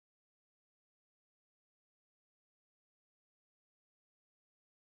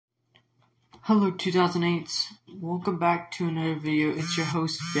Hello 2008s, welcome back to another video. It's your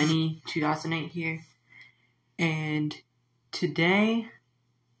host Benny 2008 here, and today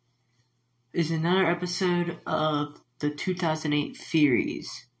is another episode of the 2008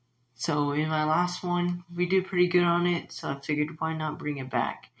 theories. So in my last one, we did pretty good on it, so I figured why not bring it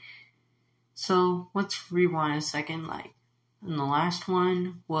back. So let's rewind a second. And the last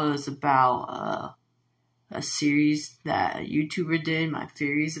one was about a series that a YouTuber did, my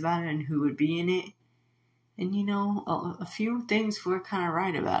theories about it and who would be in it. And a few things were kind of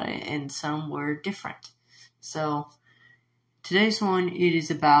right about it and some were different. So today's one, it is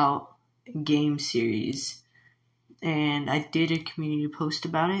about a game series. And I did a community post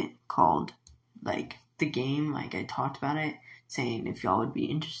about it called The Game. I talked about it, saying if y'all would be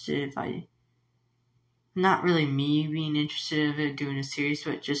interested, not really me being interested in doing a series,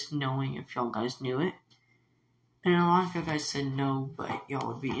 but just knowing if y'all guys knew it. And a lot of you guys said no, but y'all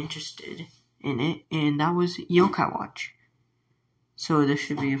would be interested in it. And that was Yokai Watch. So there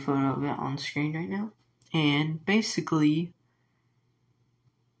should be a photo of it on the screen right now. And basically,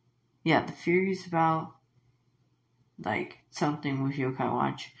 yeah, the theory is about something with Yokai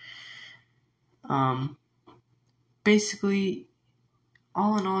Watch. Basically,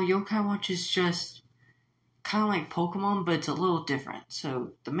 all in all, Yokai Watch is just kind of like Pokemon, but it's a little different.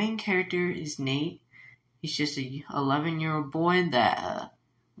 So the main character is Nate. He's just a 11-year-old boy that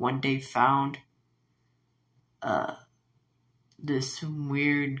one day found this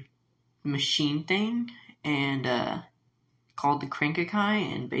weird machine thing and called the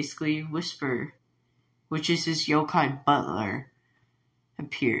Crankakai, and basically Whisper, which is his yokai butler,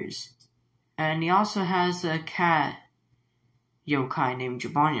 appears. And he also has a cat yokai named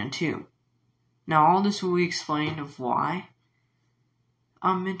Jabonyan too. Now all this will be explained of why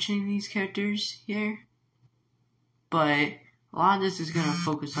I'm mentioning these characters here. But a lot of this is going to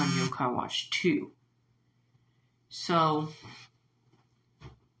focus on Yokai Watch 2. So,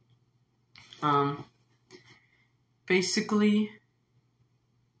 basically,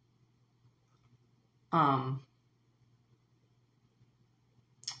 trying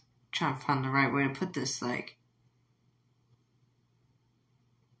to find the right way to put this,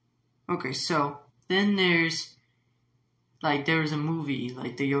 okay, so, then there's, there was a movie,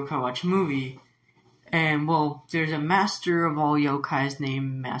 the Yokai Watch movie. And, well, there's a master of all yokais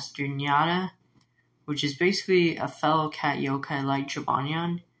named Master Nyada, which is basically a fellow cat yokai like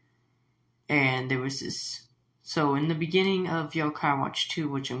Jabonyan. And there was this... So, in the beginning of Yokai Watch 2,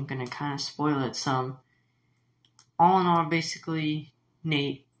 which I'm going to kind of spoil it some, all in all, basically,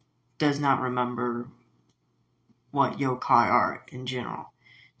 Nate does not remember what yokai are in general.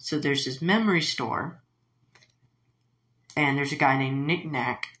 So, there's this memory store, and there's a guy named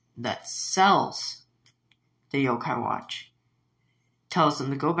Nack that sells the Yokai Watch, tells them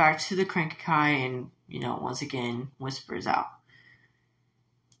to go back to the Crankakai and, once again, whispers out.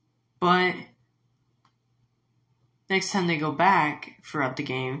 But next time they go back throughout the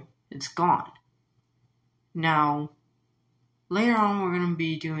game, it's gone. Now, later on, we're going to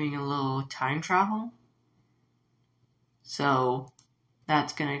be doing a little time travel. So,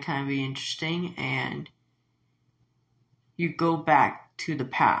 that's going to kind of be interesting, and you go back to the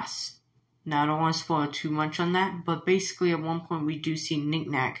past. Now, I don't want to spoil too much on that, but basically at one point we do see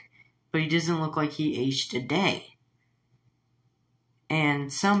Nack, but he doesn't look like he aged a day.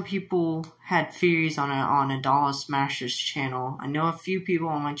 And some people had theories on AbdallahSmash's channel. I know a few people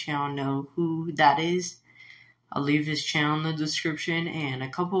on my channel know who that is. I'll leave his channel in the description and a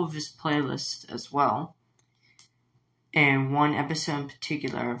couple of his playlists as well. And one episode in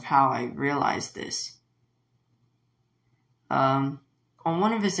particular of how I realized this. On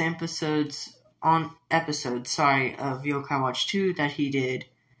one of his episodes of Yokai Watch 2 that he did,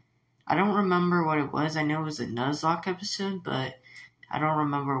 I don't remember what it was. I know it was a Nuzlocke episode, but I don't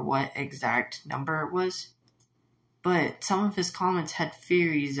remember what exact number it was. But some of his comments had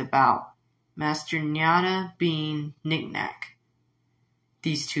theories about Master Nyada being Nack.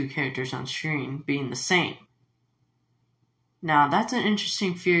 These two characters on screen being the same. Now, that's an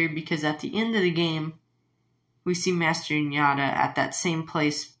interesting theory because at the end of the game, we see Master Nyada at that same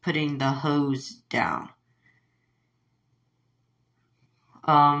place putting the hose down.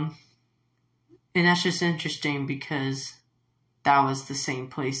 And that's just interesting because that was the same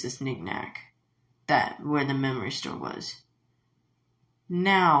place as Nack, where the memory store was.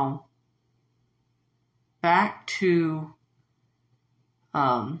 Now, back to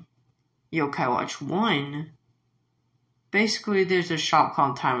Yokai Watch 1. Basically, there's a shop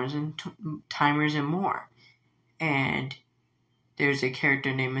called Timers and More. And there's a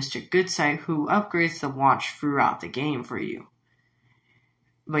character named Mr. Goodsight who upgrades the watch throughout the game for you.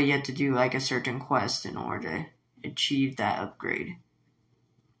 but you have to do like a certain quest in order to achieve that upgrade.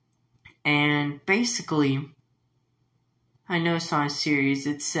 And basically, I noticed on a series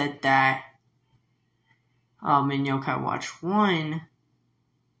it said that in Yokai Watch 1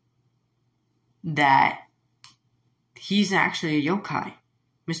 that he's actually a yokai,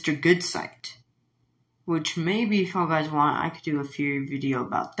 Mr. Goodsight. Which maybe if you guys want, I could do a theory video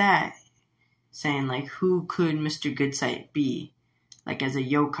about that, saying like who could Mr. Goodsight be, like as a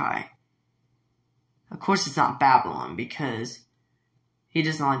yokai. Of course it's not Babylon, because he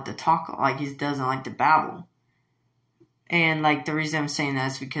doesn't like to talk, like he doesn't like to babble. And like the reason I'm saying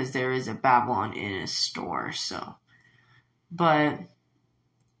that is because there is a Babylon in his store, so. But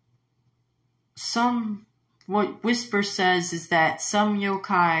what Whisper says is that some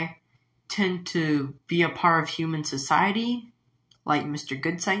yokai tend to be a part of human society, like Mr.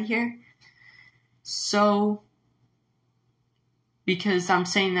 Goodsight here. So, because I'm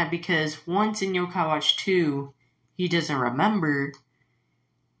saying that because once in Yokai Watch 2, he doesn't remember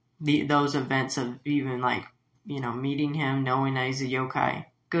those events of even like, meeting him, knowing that he's a yokai.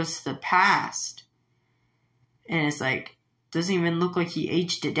 Goes to the past. And it's like, doesn't even look like he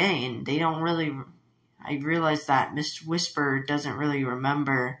aged a day. And they don't really, I realized that Mr. Whisper doesn't really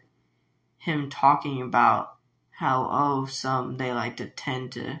remember him talking about how, they like to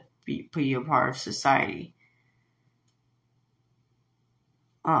tend to be a part of society.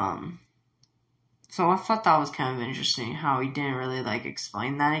 So I thought that was kind of interesting how he didn't really like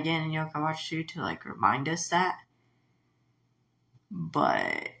explain that again in Yokai Watch 2 to like remind us that.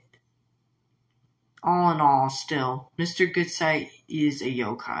 But all in all, still, Mr. Goodsight is a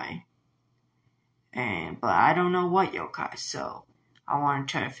yokai. But I don't know what yokai, so I want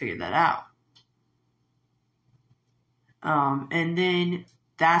to try to figure that out. And then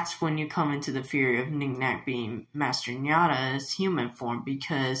that's when you come into the theory of Nack being Master Nyada's human form,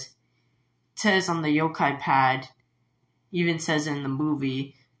 because it says on the yokai pad, even says in the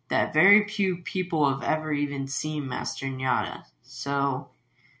movie, that very few people have ever even seen Master Nyada. So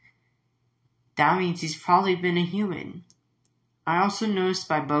that means he's probably been a human. I also noticed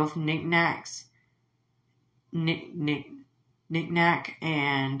by both Nack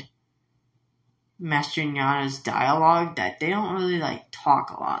and Master Nyada's dialogue that they don't really like talk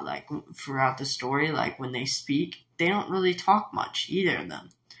a lot, like throughout the story, like when they speak, they don't really talk much, either of them.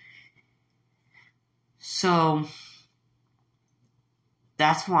 So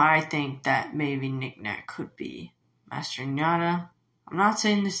that's why I think that maybe Nack could be Master Nyada. I'm not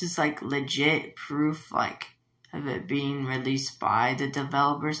saying this is like legit proof like of it being released by the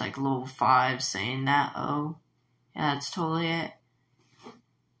developers, like Level 5 saying that, yeah, that's totally it.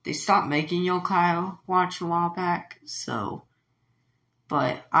 They stopped making Yokai Watch a while back, so.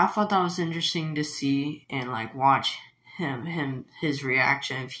 But I thought that was interesting to see and like watch his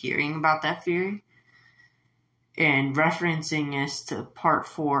reaction of hearing about that theory. And referencing this to part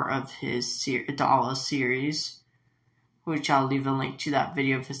 4 of his Abdallah series, which I'll leave a link to that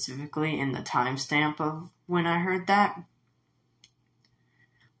video specifically in the timestamp of when I heard that.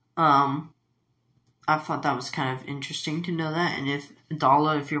 I thought that was kind of interesting to know that. And if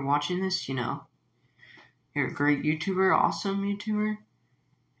Abdallah, if you're watching this, you're a great YouTuber, awesome YouTuber.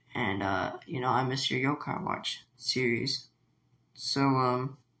 And, I miss your Yokai Watch series.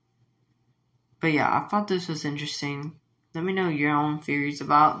 So, but yeah, I thought this was interesting. Let me know your own theories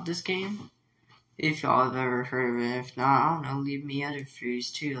about this game, if y'all have ever heard of it. If not, I don't know, leave me other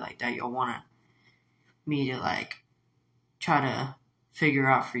theories too, like that y'all want me to, like, try to figure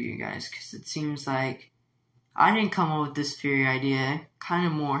out for you guys. Because it seems like I didn't come up with this theory idea, kind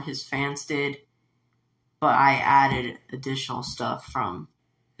of more his fans did. But I added additional stuff from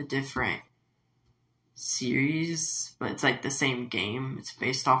a different series, but it's like the same game. It's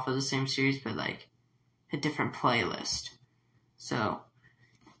based off of the same series, but like a different playlist. So,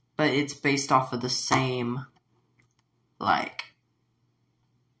 but it's based off of the same, like,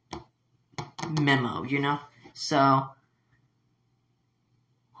 memo, So,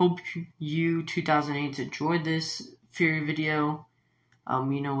 hope you 2008 enjoyed this theory video.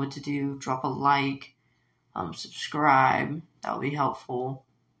 You know what to do. Drop a like, subscribe. That would be helpful.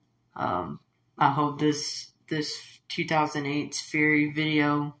 I hope this 2008 theory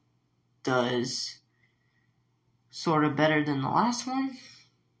video does sort of better than the last one.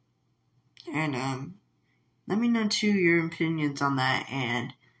 And let me know too your opinions on that,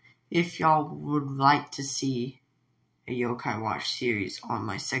 and if y'all would like to see a Yokai Watch series on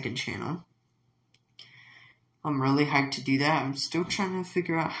my second channel. I'm really hyped to do that. I'm still trying to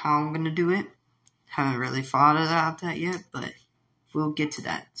figure out how I'm gonna do it. Haven't really thought about that yet, but we'll get to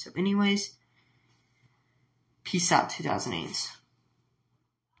that. So anyways, peace out 2008s.